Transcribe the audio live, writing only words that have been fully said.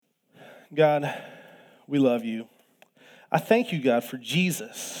God, we love you. I thank you, God, for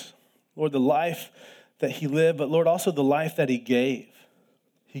Jesus. Lord, the life that he lived, but Lord, also the life that he gave.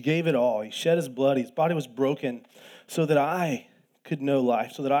 He gave it all. He shed his blood. His body was broken so that I could know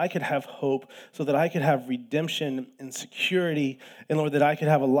life, so that I could have hope, so that I could have redemption and security, and Lord, that I could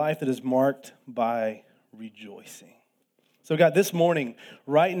have a life that is marked by rejoicing. So God, this morning,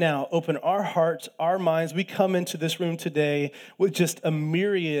 right now, open our hearts, our minds. We come into this room today with just a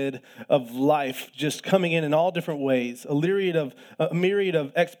myriad of life just coming in all different ways, a myriad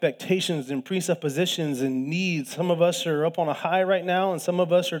of expectations and presuppositions and needs. Some of us are up on a high right now, and some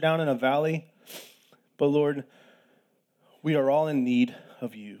of us are down in a valley. But Lord, we are all in need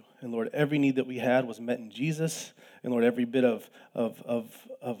of you. And Lord, every need that we had was met in Jesus. And Lord, every bit of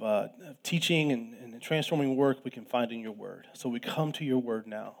teaching and transforming work we can find in your word. So we come to your word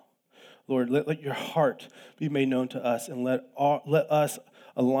now. Lord, let your heart be made known to us, and let us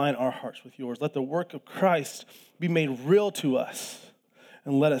align our hearts with yours. Let the work of Christ be made real to us,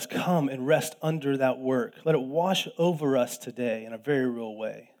 and let us come and rest under that work. Let it wash over us today in a very real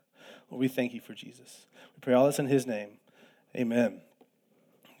way. Lord, we thank you for Jesus. We pray all this in his name. Amen.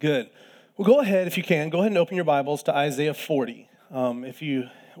 Good. Well, go ahead, if you can, go ahead and open your Bibles to Isaiah 40.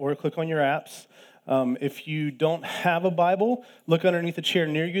 Or click on your apps. If you don't have a Bible, look underneath the chair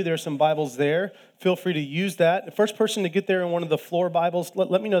near you. There are some Bibles there. Feel free to use that. The first person to get there in one of the floor Bibles,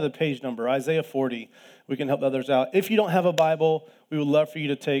 let me know the page number, Isaiah 40. We can help others out. If you don't have a Bible, we would love for you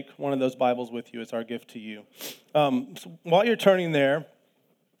to take one of those Bibles with you. It's our gift to you. So while you're turning there,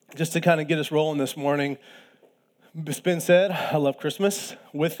 just to kind of get us rolling this morning, it's been said, I love Christmas.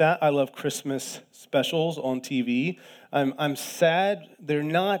 With that, I love Christmas specials on TV. I'm sad they're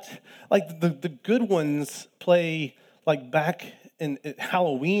not, like the good ones play like back in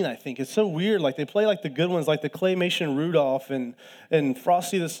Halloween, I think. It's so weird. Like they play like the good ones, like the Claymation Rudolph and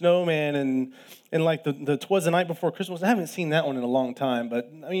Frosty the Snowman and like the 'Twas the Night Before Christmas. I haven't seen that one in a long time,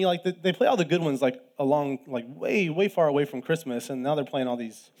 but I mean, like they play all the good ones like way far away from Christmas, and now they're playing all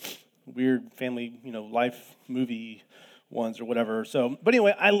these weird family, life movie ones or whatever. So, but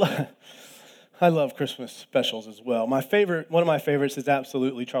anyway, I love Christmas specials as well. One of my favorites is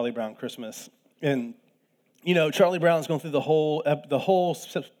absolutely Charlie Brown Christmas. And Charlie Brown's going through the whole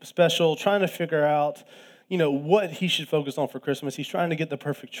special, trying to figure out, what he should focus on for Christmas. He's trying to get the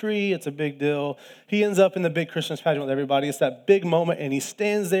perfect tree. It's a big deal. He ends up in the big Christmas pageant with everybody. It's that big moment, and he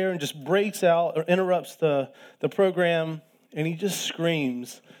stands there and just breaks out or interrupts the program, and he just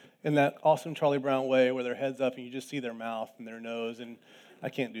screams in that awesome Charlie Brown way where their head's up and you just see their mouth and their nose, and I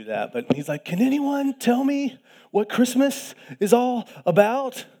can't do that. But he's like, can anyone tell me what Christmas is all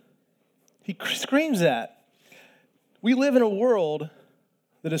about? He screams that. We live in a world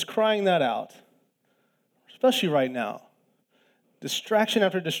that is crying that out, especially right now. Distraction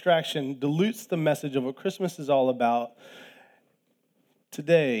after distraction dilutes the message of what Christmas is all about.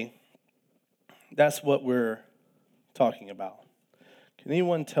 Today, that's what we're talking about. Can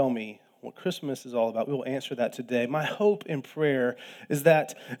anyone tell me what Christmas is all about? We will answer that today. My hope and prayer is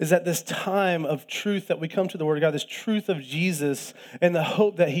that this time of truth that we come to the Word of God, this truth of Jesus and the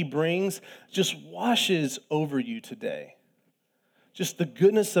hope that he brings just washes over you today. Just the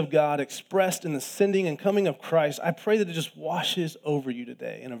goodness of God expressed in the sending and coming of Christ. I pray that it just washes over you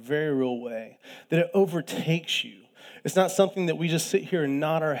today in a very real way, that it overtakes you. It's not something that we just sit here and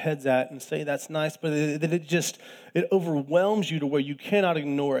nod our heads at and say that's nice, but that it overwhelms you to where you cannot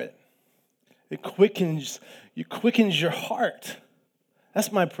ignore it. It quickens your heart.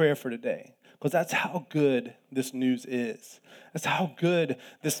 That's my prayer for today, because that's how good this news is. That's how good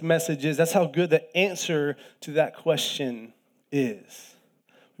this message is. That's how good the answer to that question is.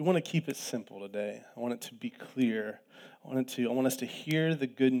 We want to keep it simple today. I want it to be clear. I want us to hear the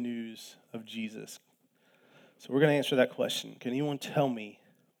good news of Jesus. So we're going to answer that question. Can anyone tell me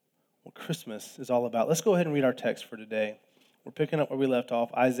what Christmas is all about? Let's go ahead and read our text for today. We're picking up where we left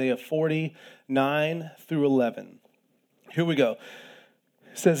off, Isaiah 40, 9 through 11. Here we go.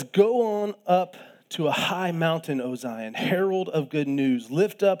 It says, go on up to a high mountain, O Zion, herald of good news.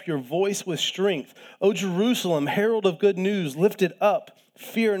 Lift up your voice with strength. O Jerusalem, herald of good news, lift it up.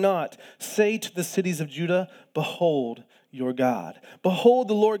 Fear not. Say to the cities of Judah, behold your God. Behold,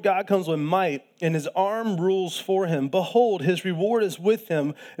 the Lord God comes with might, and his arm rules for him. Behold, his reward is with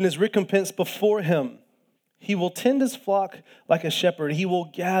him, and his recompense before him. He will tend his flock like a shepherd. He will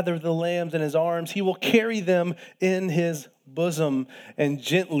gather the lambs in his arms. He will carry them in his bosom and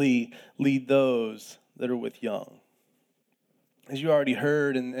gently lead those that are with young. As you already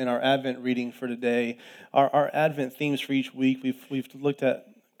heard in our Advent reading for today, our Advent themes for each week, we've looked at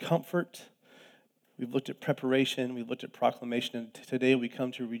comfort, We've looked at preparation, we've looked at proclamation, and today we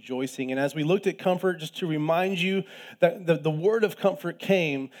come to rejoicing. And as we looked at comfort, just to remind you that the word of comfort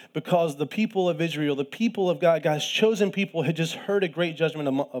came because the people of Israel, the people of God, God's chosen people, had just heard a great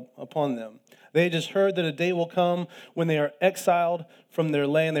judgment upon them. They had just heard that a day will come when they are exiled from their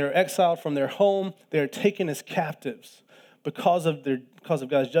land, they are exiled from their home, they are taken as captives because of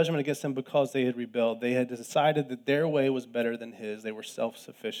God's judgment against them, because they had rebelled. They had decided that their way was better than his. They were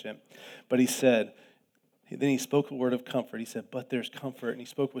self-sufficient. But then he spoke a word of comfort. He said, but there's comfort. And he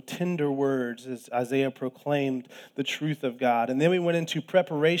spoke with tender words as Isaiah proclaimed the truth of God. And then we went into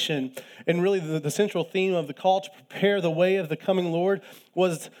preparation. And really the central theme of the call to prepare the way of the coming Lord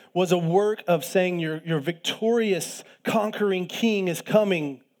was a work of saying your victorious, conquering king is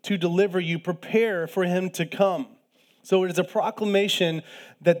coming to deliver you. Prepare for him to come. So it is a proclamation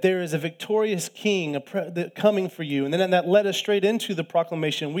that there is a victorious king coming for you. And then that led us straight into the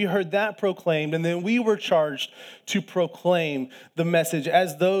proclamation. We heard that proclaimed, and then we were charged to proclaim the message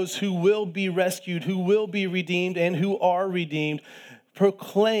as those who will be rescued, who will be redeemed, and who are redeemed.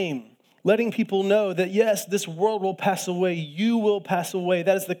 Proclaim, letting people know that, yes, this world will pass away. You will pass away.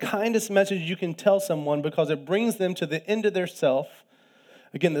 That is the kindest message you can tell someone because it brings them to the end of their self.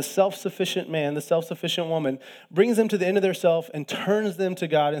 Again, the self-sufficient man, the self-sufficient woman, brings them to the end of their self and turns them to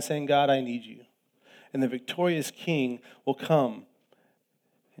God and saying, God, I need you. And the victorious king will come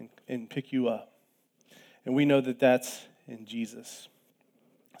and pick you up. And we know that that's in Jesus.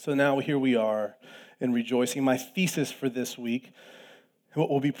 So now here we are in rejoicing. My thesis for this week, and what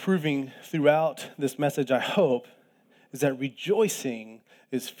we'll be proving throughout this message, I hope, is that rejoicing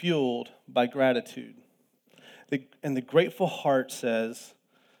is fueled by gratitude. And the grateful heart says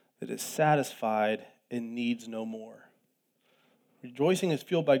that it's satisfied and needs no more. Rejoicing is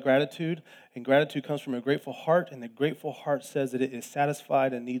fueled by gratitude, and gratitude comes from a grateful heart, and the grateful heart says that it is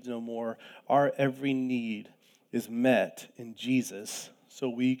satisfied and needs no more. Our every need is met in Jesus, so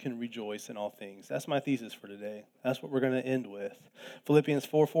we can rejoice in all things. That's my thesis for today. That's what we're going to end with. Philippians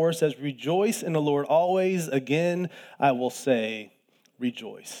 4:4 says, rejoice in the Lord always. Again, I will say,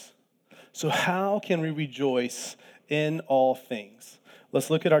 rejoice. So how can we rejoice in all things? Let's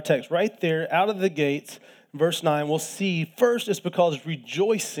look at our text right there, out of the gates, verse 9. We'll see first it's because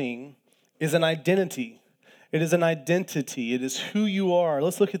rejoicing is an identity. It is an identity. It is who you are.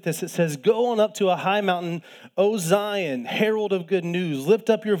 Let's look at this. It says, go on up to a high mountain, O Zion, herald of good news. Lift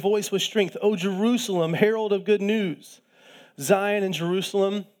up your voice with strength, O Jerusalem, herald of good news. Zion and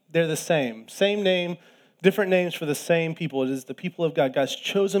Jerusalem, they're the same. Same name, different names for the same people. It is the people of God, God's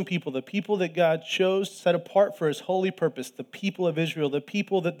chosen people, the people that God chose, set apart for his holy purpose, the people of Israel, the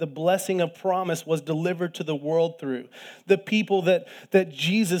people that the blessing of promise was delivered to the world through, the people that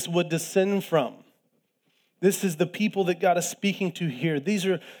Jesus would descend from. This is the people that God is speaking to here.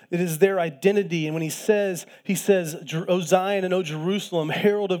 It is their identity. And when he says, O Zion and O Jerusalem,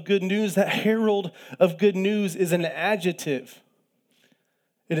 herald of good news, that herald of good news is an adjective.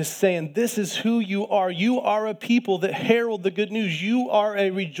 It is saying, this is who you are. You are a people that herald the good news. You are a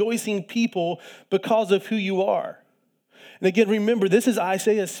rejoicing people because of who you are. And again, remember, this is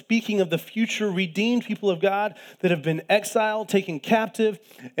Isaiah speaking of the future redeemed people of God that have been exiled, taken captive,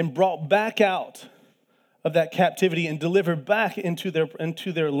 and brought back out of that captivity and delivered back into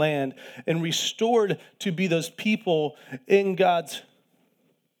their land and restored to be those people in God's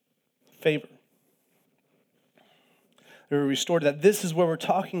favor. They were restored. That this is what we're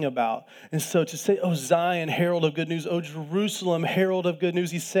talking about. And so to say, oh, Zion, herald of good news, oh, Jerusalem, herald of good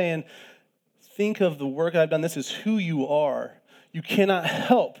news, he's saying, think of the work I've done. This is who you are. You cannot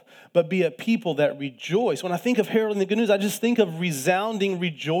help but be a people that rejoice. When I think of heralding the good news, I just think of resounding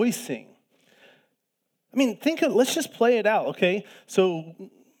rejoicing. I mean, let's just play it out, okay?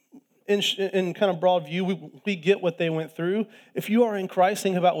 So in kind of broad view, we get what they went through. If you are in Christ,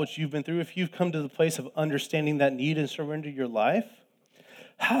 think about what you've been through. If you've come to the place of understanding that need and surrender your life,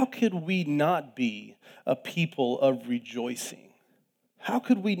 how could we not be a people of rejoicing? How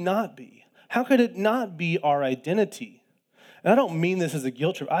could we not be? How could it not be our identity? And I don't mean this as a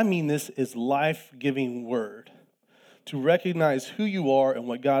guilt trip. I mean this as life-giving word to recognize who you are and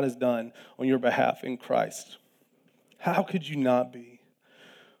what God has done on your behalf in Christ. How could you not be?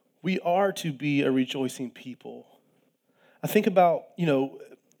 We are to be a rejoicing people. I think about,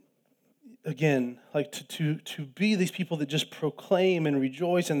 again, like to be these people that just proclaim and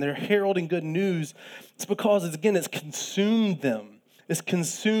rejoice and they're heralding good news. It's because, it's consumed them. It's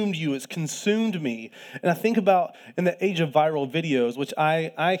consumed you. It's consumed me. And I think about in the age of viral videos, which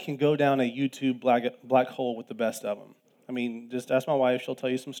I can go down a YouTube black hole with the best of them. I mean, just ask my wife. She'll tell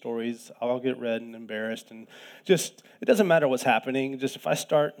you some stories. I'll get red and embarrassed. And just, it doesn't matter what's happening. Just if I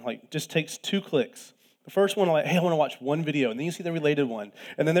start, just takes 2 clicks. The first one, hey, I want to watch one video. And then you see the related one.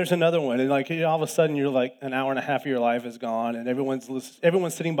 And then there's another one. And all of a sudden, you're an hour and a half of your life is gone. And everyone's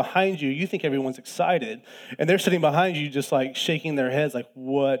sitting behind you. You think everyone's excited. And they're sitting behind you just shaking their heads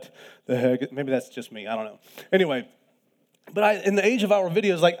what the heck? Maybe that's just me. I don't know. Anyway. But in the age of our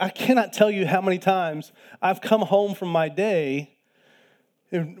videos, I cannot tell you how many times I've come home from my day,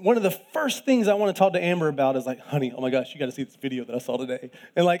 and one of the first things I want to talk to Amber about is honey, oh my gosh, you got to see this video that I saw today.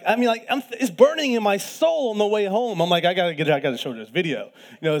 And it's burning in my soul on the way home. I'm I got to show her this video.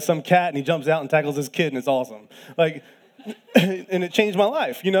 Some cat and he jumps out and tackles his kid and it's awesome. And it changed my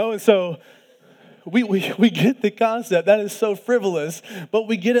life, And so we get the concept. That is so frivolous, but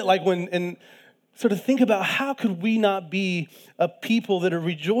we get it when. So to think about how could we not be a people that are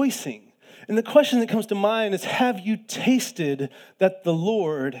rejoicing? And the question that comes to mind is, have you tasted that the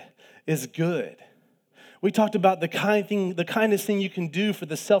Lord is good? We talked about the kindest thing you can do for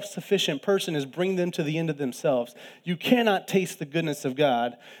the self-sufficient person is bring them to the end of themselves. You cannot taste the goodness of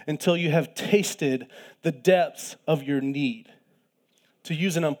God until you have tasted the depths of your need. To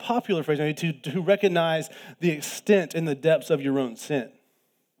use an unpopular phrase, to recognize the extent and the depths of your own sin.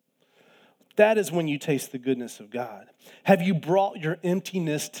 That is when you taste the goodness of God. Have you brought your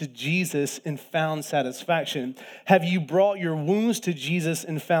emptiness to Jesus and found satisfaction? Have you brought your wounds to Jesus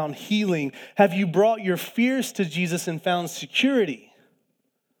and found healing? Have you brought your fears to Jesus and found security?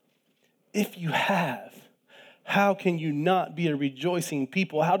 If you have, how can you not be a rejoicing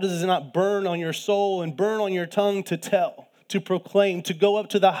people? How does it not burn on your soul and burn on your tongue to tell, to proclaim, to go up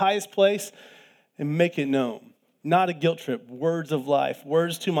to the highest place and make it known? Not a guilt trip, words of life,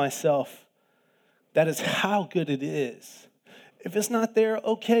 words to myself. That is how good it is. If it's not there,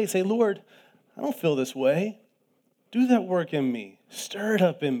 okay, say, Lord, I don't feel this way. Do that work in me. Stir it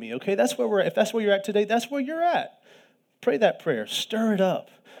up in me, okay? That's where we're at. If that's where you're at today, that's where you're at. Pray that prayer. Stir it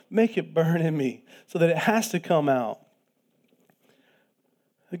up. Make it burn in me so that it has to come out.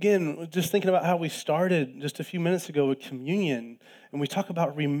 Again, just thinking about how we started just a few minutes ago with communion, and we talk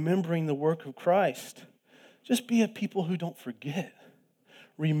about remembering the work of Christ. Just be a people who don't forget.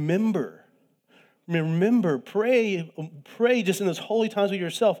 Remember, pray just in those holy times with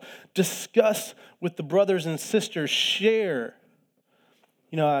yourself. Discuss with the brothers and sisters. Share.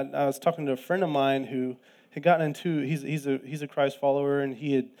 I was talking to a friend of mine who had gotten into, he's a Christ follower, and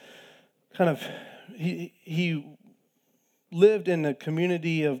he had he lived in a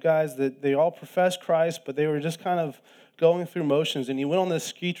community of guys that they all professed Christ, but they were just kind of going through motions. And he went on this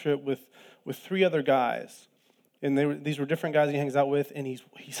ski trip with 3 other guys. And these were different guys he hangs out with, and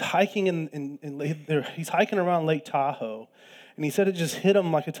he's hiking he's hiking around Lake Tahoe, and he said it just hit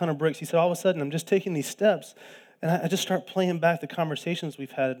him like a ton of bricks. He said, all of a sudden, I'm just taking these steps, and I just start playing back the conversations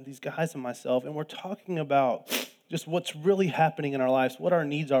we've had, these guys and myself, and we're talking about just what's really happening in our lives, what our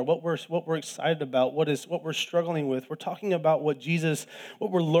needs are, what we're excited about, what we're struggling with. We're talking about what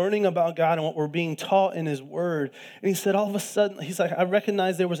we're learning about God and what we're being taught in His Word. And he said, all of a sudden, he's I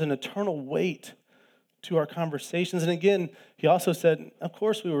recognized there was an eternal weight to our conversations. And again, he also said, of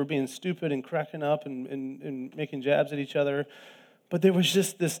course we were being stupid and cracking up and making jabs at each other, but there was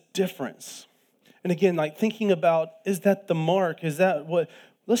just this difference. And again, thinking about, is that the mark? Is that what?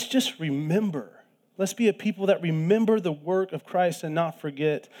 Let's just remember. Let's be a people that remember the work of Christ and not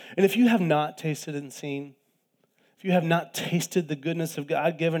forget. And if you have not tasted and seen, if you have not tasted the goodness of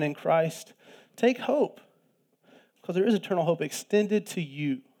God given in Christ, take hope, because there is eternal hope extended to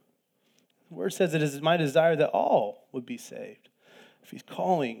you. The Word says it is my desire that all would be saved. If He's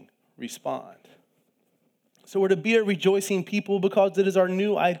calling, respond. So we're to be a rejoicing people because it is our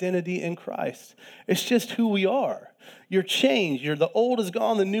new identity in Christ. It's just who we are. You're changed. The old is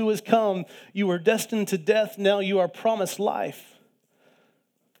gone, the new has come. You were destined to death, now you are promised life.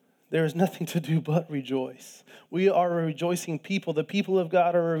 There is nothing to do but rejoice. We are a rejoicing people. The people of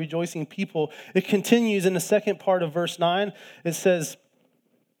God are a rejoicing people. It continues in the second part of verse 9. It says,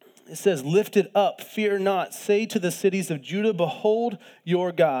 lift it up, fear not. Say to the cities of Judah, behold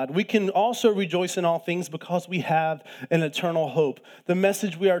your God. We can also rejoice in all things because we have an eternal hope. The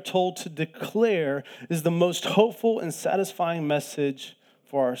message we are told to declare is the most hopeful and satisfying message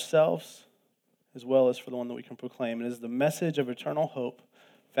for ourselves as well as for the one that we can proclaim. It is the message of eternal hope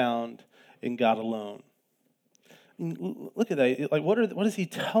found in God alone. Look at that. What is he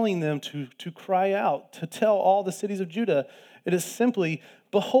telling them to cry out, to tell all the cities of Judah? It is simply,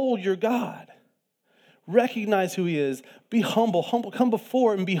 behold your God. Recognize who He is. Be humble. Come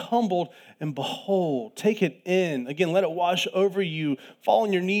before and be humbled and behold. Take it in. Again, let it wash over you. Fall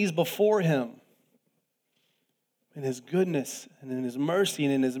on your knees before Him. in his goodness and in his mercy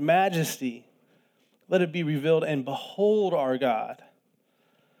and in his majesty. Let it be revealed, and behold our God.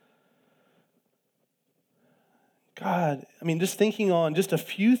 God, just thinking on just a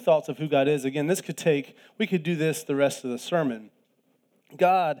few thoughts of who God is. Again, we could do this the rest of the sermon.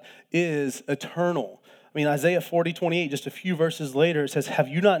 God is eternal. Isaiah 40:28, just a few verses later, it says, have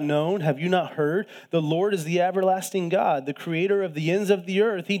you not known? Have you not heard? The Lord is the everlasting God, the creator of the ends of the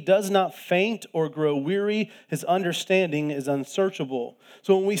earth. He does not faint or grow weary. His understanding is unsearchable.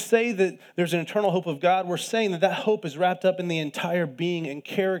 So when we say that there's an eternal hope of God, we're saying that hope is wrapped up in the entire being and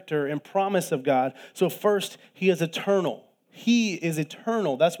character and promise of God. So first, he is eternal. He is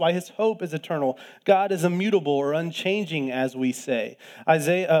eternal. That's why his hope is eternal. God is immutable or unchanging, as we say.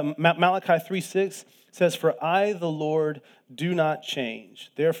 Malachi 3:6 says, for I, the Lord, do not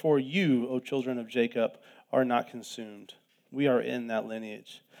change. Therefore you, O children of Jacob, are not consumed. We are in that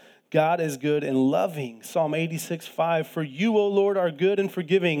lineage. God is good and loving. Psalm 86:5, for you, O Lord, are good and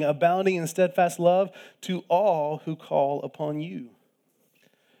forgiving, abounding in steadfast love to all who call upon you.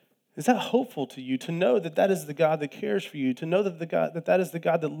 Is that hopeful to you to know that is the God that cares for you, to know that is the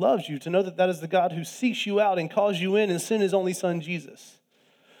God that loves you, to know that is the God who seeks you out and calls you in and sent his only son, Jesus?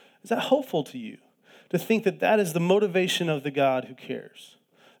 Is that hopeful to you to think that is the motivation of the God who cares?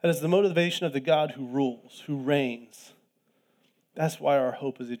 That is the motivation of the God who rules, who reigns. That's why our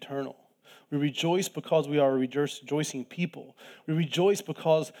hope is eternal. We rejoice because we are a rejoicing people. We rejoice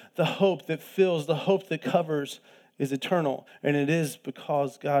because the hope that fills, the hope that covers is eternal, and it is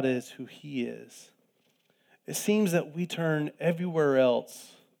because God is who he is. It seems that we turn everywhere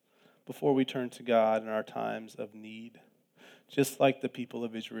else before we turn to God in our times of need, just like the people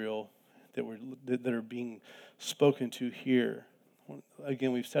of Israel that are being spoken to here.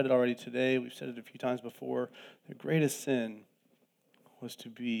 Again, we've said it already today, we've said it a few times before. The greatest sin was to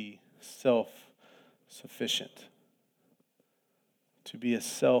be self-sufficient, to be a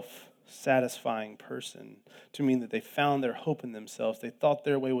self-satisfying person, to mean that they found their hope in themselves. They thought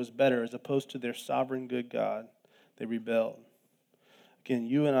their way was better as opposed to their sovereign good God. They rebelled. Again,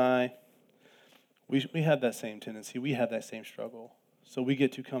 you and I, we have that same tendency. We have that same struggle. So we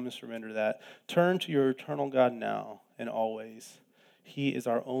get to come and surrender that. Turn to your eternal God now and always. He is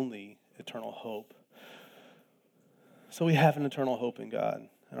our only eternal hope. So we have an eternal hope in God,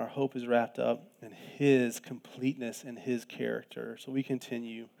 and our hope is wrapped up in his completeness and his character. So we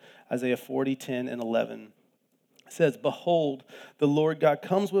continue. Isaiah 40:10 and 11 says, behold, the Lord God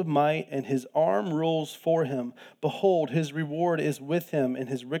comes with might, and his arm rules for him. Behold, his reward is with him, and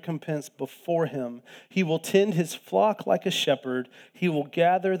his recompense before him. He will tend his flock like a shepherd. He will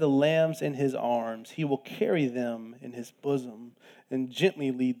gather the lambs in his arms. He will carry them in his bosom, and gently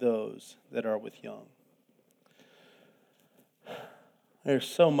lead those that are with young. There's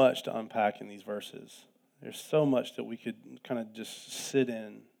so much to unpack in these verses. There's so much that we could kind of just sit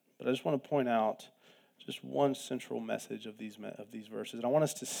in. But I just want to point out just one central message of these verses. And I want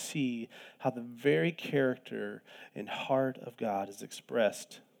us to see how the very character and heart of God is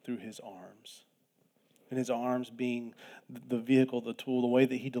expressed through his arms. And his arms being the vehicle, the tool, the way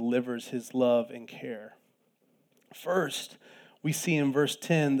that he delivers his love and care. First, we see in verse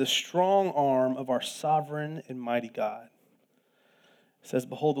 10 the strong arm of our sovereign and mighty God. It says,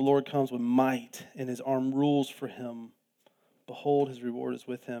 behold, the Lord comes with might, and his arm rules for him. Behold, his reward is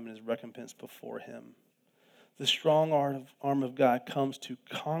with him, and his recompense before him. The strong arm of God comes to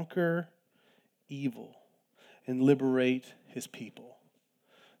conquer evil and liberate his people.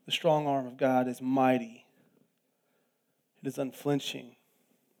 The strong arm of God is mighty. It is unflinching.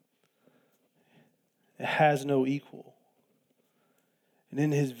 It has no equal. And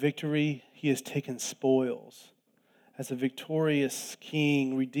in his victory, he has taken spoils. As a victorious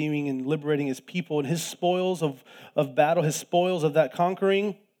king, redeeming and liberating his people. And his spoils of battle, his spoils of that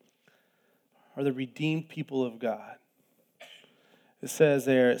conquering, are the redeemed people of God. It says,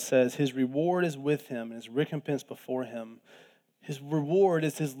 his reward is with him and his recompense before him. His reward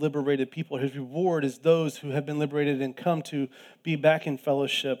is his liberated people. His reward is those who have been liberated and come to be back in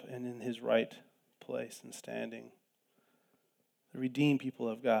fellowship and in his right place and standing. The redeemed people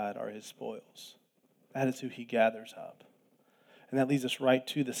of God are his spoils. That is who he gathers up. And that leads us right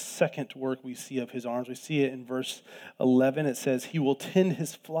to the second work we see of his arms. We see it in verse 11. It says, he will tend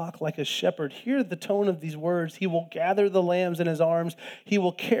his flock like a shepherd. Hear the tone of these words. He will gather the lambs in his arms. He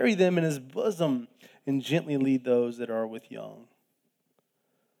will carry them in his bosom and gently lead those that are with young.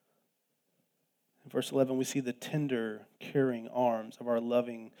 In verse 11, we see the tender, caring arms of our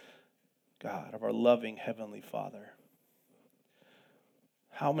loving God, of our loving Heavenly Father.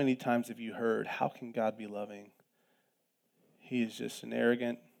 How many times have you heard, how can God be loving? He is just an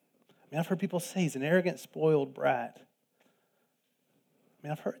arrogant, I mean, I've heard people say he's an arrogant, spoiled brat. I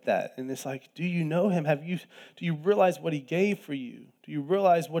mean, I've heard that. And it's like, do you know him? Do you realize what he gave for you? Do you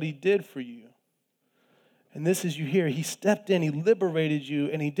realize what he did for you? And this is you hear, he stepped in, he liberated you,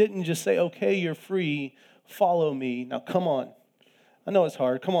 and he didn't just say, okay, you're free, follow me. Now, come on. I know it's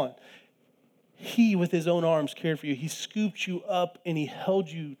hard. Come on. He, with his own arms, cared for you. He scooped you up, and he held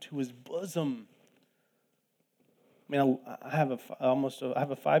you to his bosom. I mean, I have a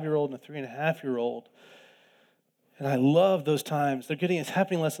 5-year-old and a 3.5-year-old, and I love those times. It's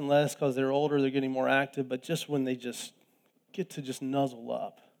happening less and less because they're older, they're getting more active, but just when they just get to just nuzzle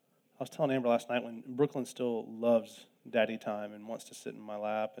up. I was telling Amber last night when Brooklyn still loves daddy time and wants to sit in my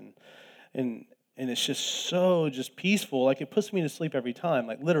lap, and it's just so just peaceful. Like, it puts me to sleep every time,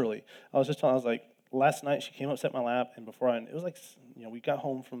 like literally. I was like, last night she came up, sat in my lap, and it was like, we got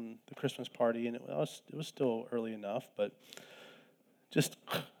home from the Christmas party, and it was still early enough, but it's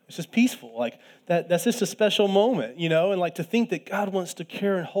just peaceful. Like, that's just a special moment, and like to think that God wants to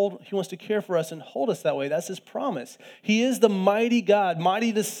care he wants to care for us and hold us that way. That's his promise. He is the mighty God,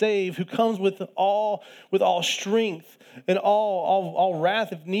 mighty to save, who comes with all strength and all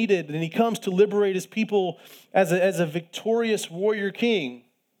wrath if needed, and he comes to liberate his people as a victorious warrior king.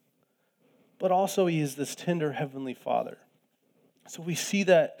 But also he is this tender heavenly Father. So we see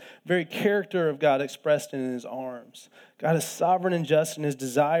that very character of God expressed in his arms. God is sovereign and just, and his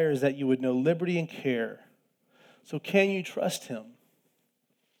desire is that you would know liberty and care. So can you trust him?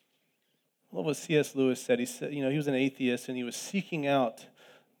 I love what C.S. Lewis said. He said, he was an atheist, and he was seeking out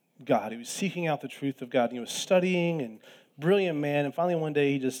God. He was seeking out the truth of God. And he was studying, and brilliant man. And finally one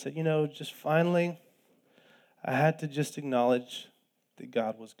day he just said, just finally, I had to just acknowledge that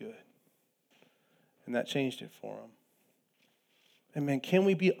God was good. And that changed it for him. And man, can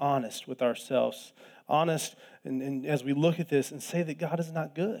we be honest with ourselves? Honest and as we look at this and say that God is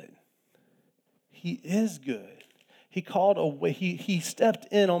not good. He is good. He he stepped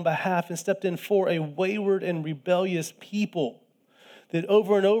in on behalf and stepped in for a wayward and rebellious people that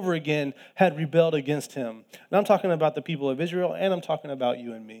over and over again had rebelled against him. And I'm talking about the people of Israel, and I'm talking about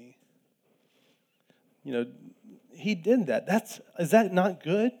you and me. He did that. Is that not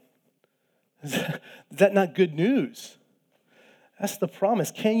good? Is that not good news? That's the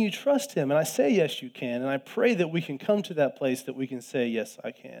promise. Can you trust him? And I say, yes, you can. And I pray that we can come to that place that we can say, yes, I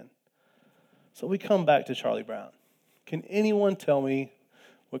can. So we come back to Charlie Brown. Can anyone tell me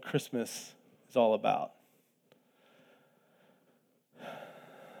what Christmas is all about?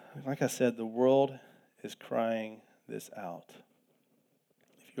 Like I said, the world is crying this out.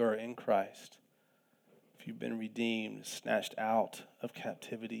 If you are in Christ, if you've been redeemed, snatched out of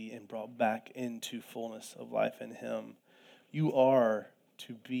captivity and brought back into fullness of life in him, you are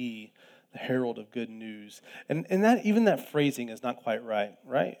to be the herald of good news. And that even that phrasing is not quite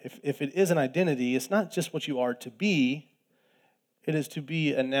right? If it is an identity, it's not just what you are to be. It is to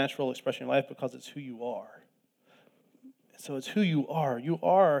be a natural expression of life because it's who you are. So it's who you are. You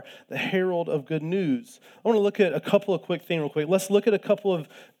are the herald of good news. I want to look at a couple of quick things real quick. Let's look at a couple of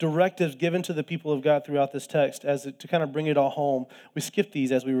directives given to the people of God throughout this text to kind of bring it all home. We skipped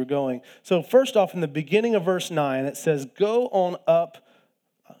these as we were going. So first off, in the beginning of verse 9, it says, Go on up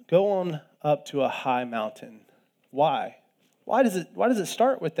to a high mountain. Why? Why does it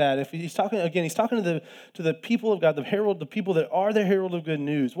start with that? If he's talking to the people of God, the herald, the people that are the herald of good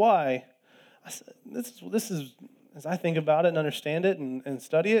news. Why? This is as I think about it and understand it and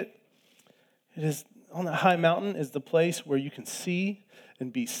study it, it is on the high mountain is the place where you can see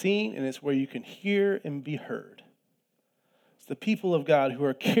and be seen, and it's where you can hear and be heard. It's the people of God who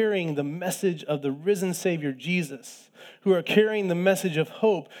are carrying the message of the risen Savior Jesus, who are carrying the message of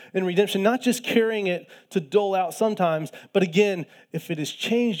hope and redemption, not just carrying it to dole out sometimes, but again, if it has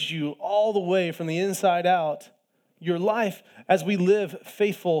changed you all the way from the inside out, your life, as we live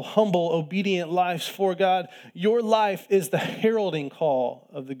faithful, humble, obedient lives for God, your life is the heralding call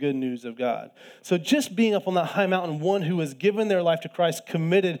of the good news of God. So just being up on that high mountain, one who has given their life to Christ,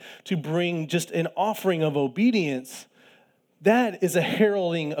 committed to bring just an offering of obedience, that is a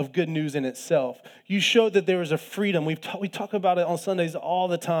heralding of good news in itself. You showed that there is a freedom. We talk about it on Sundays all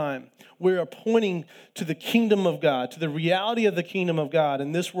the time. We are pointing to the kingdom of God, to the reality of the kingdom of God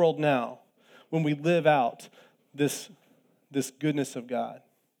in this world now when we live out this goodness of God.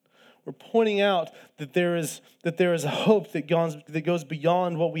 We're pointing out that there is a hope that goes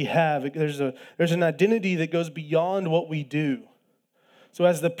beyond what we have. There's an identity that goes beyond what we do. So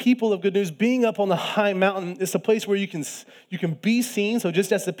as the people of good news, being up on the high mountain, it's a place where you can be seen. So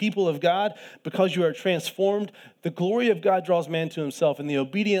just as the people of God, because you are transformed, the glory of God draws man to himself, and the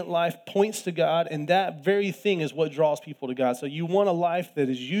obedient life points to God, and that very thing is what draws people to God. So you want a life that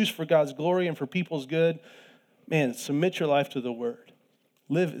is used for God's glory and for people's good, man, submit your life to the word.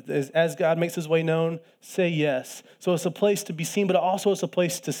 Live as God makes his way known, say yes. So it's a place to be seen, but also it's a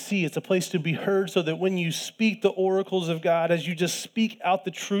place to see. It's a place to be heard so that when you speak the oracles of God, as you just speak out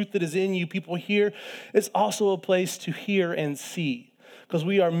the truth that is in you, people hear. It's also a place to hear and see, because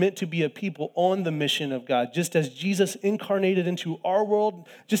we are meant to be a people on the mission of God. Just as Jesus incarnated into our world,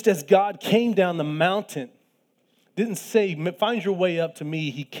 just as God came down the mountain, didn't say, find your way up to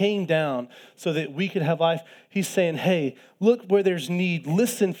me. He came down so that we could have life. He's saying, hey, look where there's need.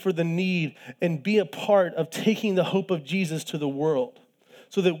 Listen for the need and be a part of taking the hope of Jesus to the world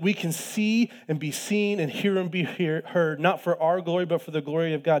so that we can see and be seen and hear and be heard, not for our glory, but for the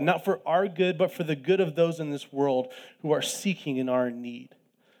glory of God, not for our good, but for the good of those in this world who are seeking and are in need.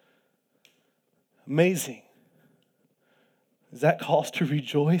 Amazing. Is that cause to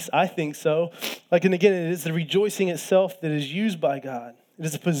rejoice? I think so. And again, it is the rejoicing itself that is used by God. It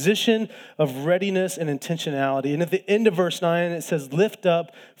is a position of readiness and intentionality. And at the end of verse 9, it says, lift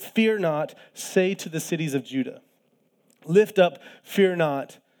up, fear not, say to the cities of Judah. Lift up, fear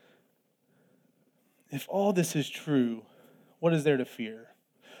not. If all this is true, what is there to fear?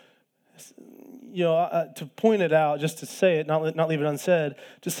 To point it out, just to say it, not leave it unsaid,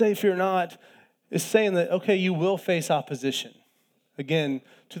 to say fear not is saying that, okay, you will face opposition. Again,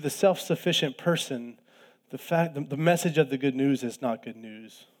 to the self-sufficient person, the message of the good news is not good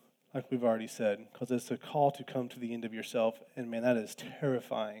news, like we've already said, because it's a call to come to the end of yourself, and man, that is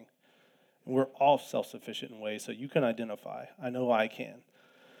terrifying. And we're all self-sufficient in ways, so you can identify. I know I can.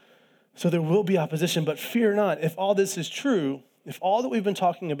 So there will be opposition, but fear not. If all this is true, if all that we've been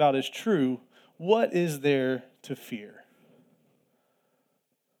talking about is true, what is there to fear?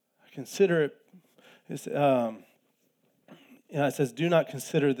 Consider it. It says, do not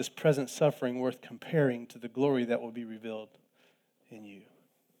consider this present suffering worth comparing to the glory that will be revealed in you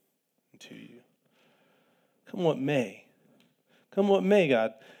and to you. Come what may. Come what may,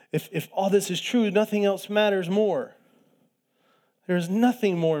 God. If all this is true, nothing else matters more. There's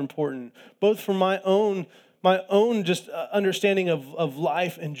nothing more important, both for my own just understanding of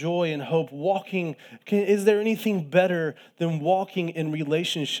life and joy and hope. Is there anything better than walking in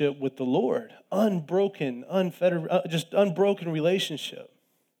relationship with the Lord? Unbroken, unfettered, just unbroken relationship.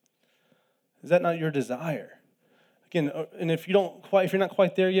 Is that not your desire? Again, and if you're not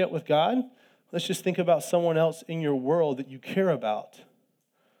quite there yet with God, let's just think about someone else in your world that you care about.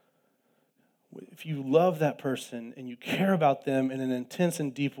 If you love that person and you care about them in an intense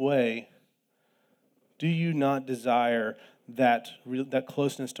and deep way, do you not desire that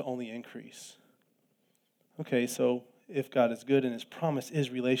closeness to only increase? Okay, so if God is good and his promise is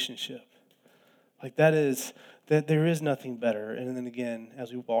relationship, that there is nothing better. And then again,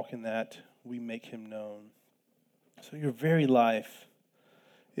 as we walk in that, we make him known. So your very life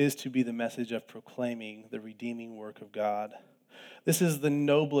is to be the message of proclaiming the redeeming work of God. This is the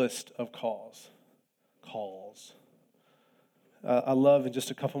noblest of calls. I love in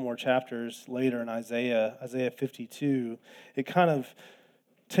just a couple more chapters later in Isaiah 52, it kind of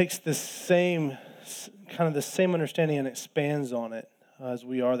takes the same understanding and expands on it as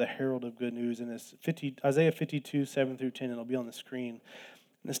we are the herald of good news. And it's Isaiah 52, 7 through 10, and it'll be on the screen.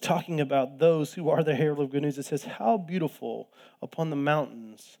 And it's talking about those who are the herald of good news. It says, how beautiful upon the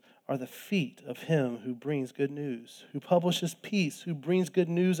mountains are the feet of him who brings good news, who publishes peace, who brings good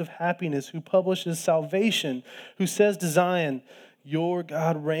news of happiness, who publishes salvation, who says to Zion, your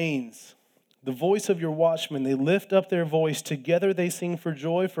God reigns. The voice of your watchmen, they lift up their voice. Together they sing for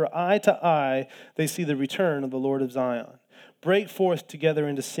joy, for eye to eye they see the return of the Lord of Zion. Break forth together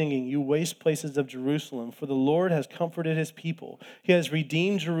into singing, you waste places of Jerusalem, for the Lord has comforted his people. He has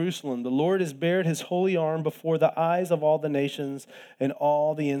redeemed Jerusalem. The Lord has bared his holy arm before the eyes of all the nations, and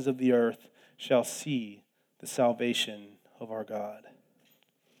all the ends of the earth shall see the salvation of our God.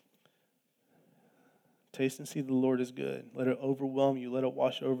 Taste and see the Lord is good. Let it overwhelm you. Let it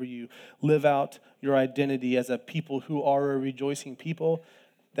wash over you. Live out your identity as a people who are a rejoicing people.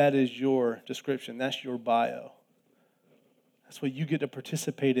 That is your description. That's your bio. That's what you get to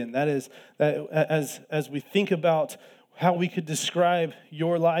participate in. That is, as we think about how we could describe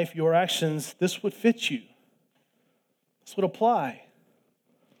your life, your actions, this would fit you. This would apply.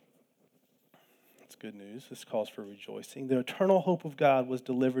 That's good news. This calls for rejoicing. The eternal hope of God was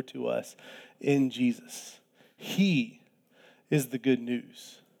delivered to us in Jesus. He is the good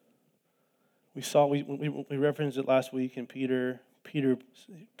news. We referenced it last week in Peter.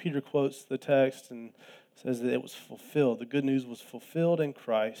 Peter quotes the text and says that it was fulfilled. The good news was fulfilled in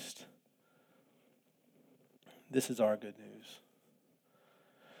Christ. This is our good news.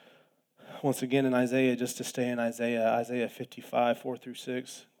 Once again in Isaiah, just to stay in Isaiah 55, 4 through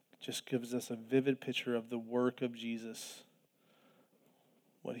 6, just gives us a vivid picture of the work of Jesus,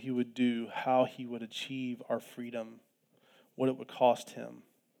 what he would do, how he would achieve our freedom, what it would cost him.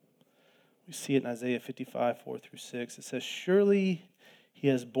 We see it in Isaiah 55, 4 through 6. It says, surely he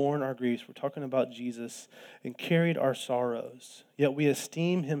has borne our griefs. We're talking about Jesus, and carried our sorrows. Yet we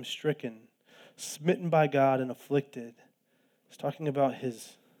esteem him stricken, smitten by God, and afflicted. It's talking about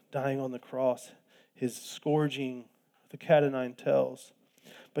his dying on the cross, his scourging, the cat o' nine tails.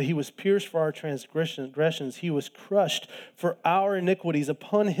 But he was pierced for our transgressions. He was crushed for our iniquities.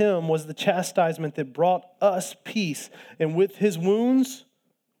 Upon him was the chastisement that brought us peace. And with his wounds,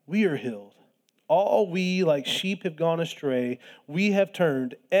 we are healed. All we like sheep have gone astray. We have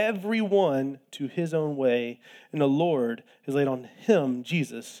turned every one to his own way. And the Lord has laid on him,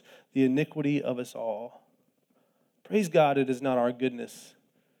 Jesus, the iniquity of us all. Praise God, it is not our goodness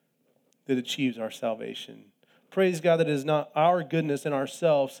that achieves our salvation. Praise God that it is not our goodness in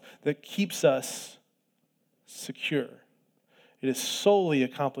ourselves that keeps us secure. It is solely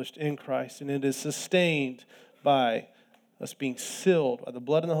accomplished in Christ, and it is sustained by us being sealed by the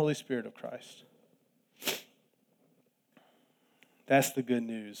blood and the Holy Spirit of Christ. That's the good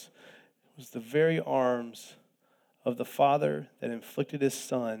news. It was the very arms of the Father that inflicted his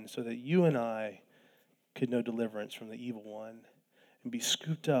Son so that you and I could know deliverance from the evil one and be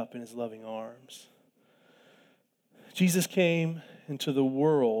scooped up in his loving arms. Jesus came into the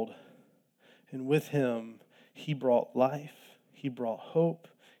world, and with him, he brought life, he brought hope,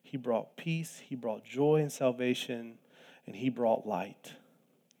 he brought peace, he brought joy and salvation, and he brought light.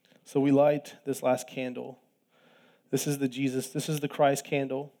 So we light this last candle. This is the Christ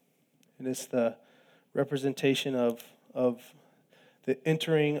candle, and it's the representation of the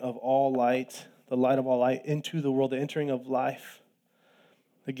entering of all light, the light of all light into the world, the entering of life.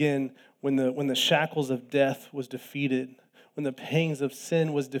 Again, when the shackles of death was defeated, when the pangs of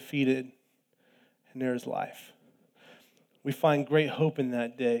sin was defeated, and there is life. We find great hope in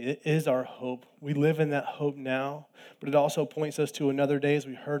that day. It is our hope. We live in that hope now, but it also points us to another day, as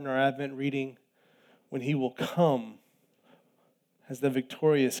we heard in our Advent reading, when he will come as the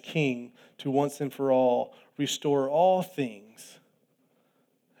victorious King to once and for all restore all things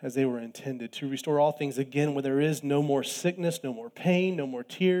as they were intended, to restore all things again where there is no more sickness, no more pain, no more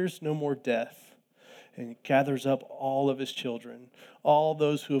tears, no more death. And he gathers up all of his children, all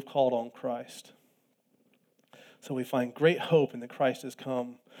those who have called on Christ. So we find great hope in that Christ has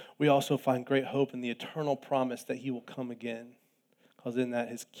come. We also find great hope in the eternal promise that he will come again, because in that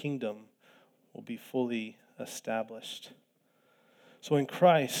his kingdom will be fully established. So in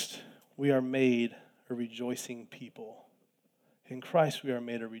Christ, we are made a rejoicing people. In Christ, we are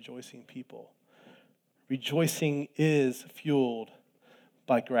made a rejoicing people. Rejoicing is fueled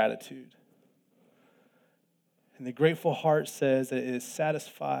by gratitude. And the grateful heart says that it is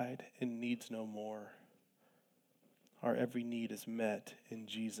satisfied and needs no more. Our every need is met in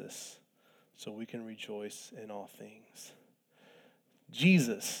Jesus, so we can rejoice in all things.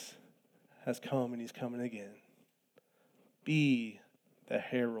 Jesus has come and he's coming again. Be the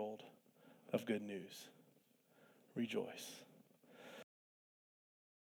herald of good news. Rejoice.